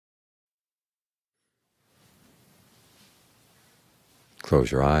close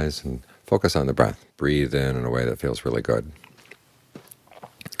your eyes and focus on the breath. Breathe in a way that feels really good.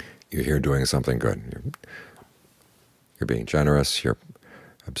 You're here doing something good. You're being generous, you're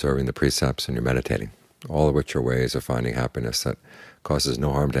observing the precepts, and you're meditating, all of which are ways of finding happiness that causes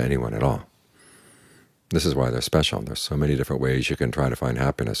no harm to anyone at all. This is why they're special. There's so many different ways you can try to find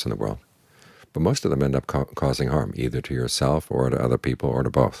happiness in the world, but most of them end up causing harm, either to yourself or to other people or to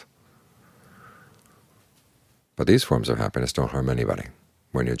both. But these forms of happiness don't harm anybody.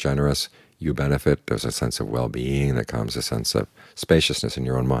 When you're generous, you benefit. There's a sense of well-being that comes, a sense of spaciousness in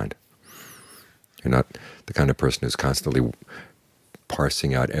your own mind. You're not the kind of person who's constantly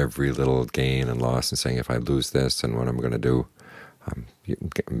parsing out every little gain and loss and saying, if I lose this, and what I'm going to do,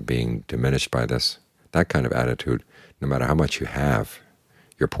 being diminished by this. That kind of attitude, no matter how much you have,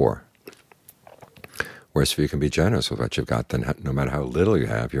 you're poor. Whereas if you can be generous with what you've got, then no matter how little you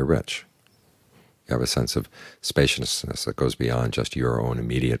have, you're rich. You have a sense of spaciousness that goes beyond just your own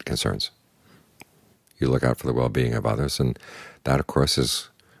immediate concerns. You look out for the well-being of others, and that, of course, is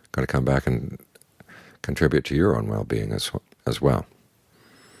going to come back and contribute to your own well-being as well.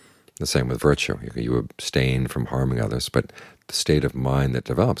 The same with virtue. You abstain from harming others, but the state of mind that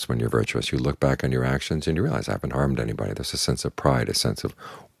develops when you're virtuous, you look back on your actions and you realize, I haven't harmed anybody. There's a sense of pride, a sense of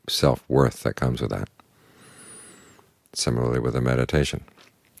self-worth that comes with that. Similarly with the meditation.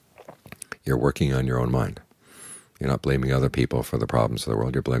 You're working on your own mind. You're not blaming other people for the problems of the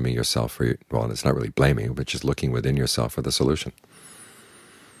world. You're blaming yourself for, well, it's not really blaming, but just looking within yourself for the solution.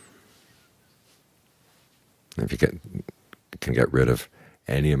 If you can get rid of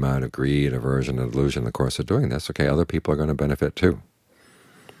any amount of greed, aversion, and delusion in the course of doing this, okay, other people are going to benefit too.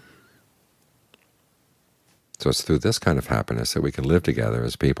 So it's through this kind of happiness that we can live together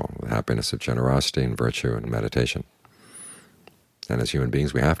as people, the happiness of generosity and virtue and meditation. And as human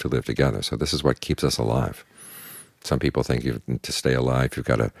beings, we have to live together. So this is what keeps us alive. Some people think to stay alive, you've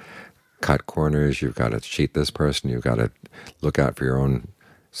got to cut corners, you've got to cheat this person, you've got to look out for your own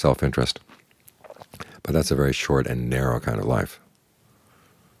self-interest. But that's a very short and narrow kind of life.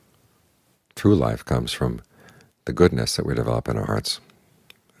 True life comes from the goodness that we develop in our hearts,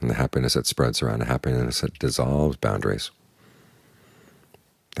 and the happiness that spreads around, the happiness that dissolves boundaries.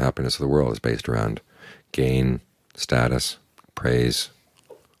 The happiness of the world is based around gain, status, praise,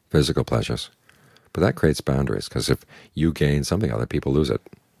 physical pleasures. But that creates boundaries, because if you gain something, other people lose it.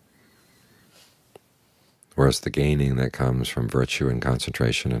 Whereas the gaining that comes from virtue and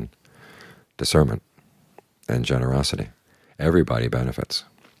concentration and discernment and generosity, everybody benefits.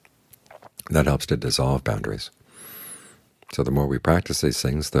 That helps to dissolve boundaries. So the more we practice these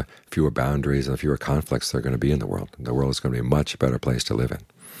things, the fewer boundaries and the fewer conflicts there are going to be in the world. The world is going to be a much better place to live in.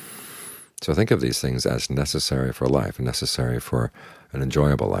 So think of these things as necessary for life and necessary for an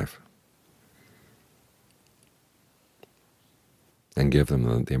enjoyable life. And give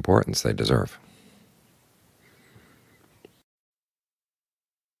them the importance they deserve.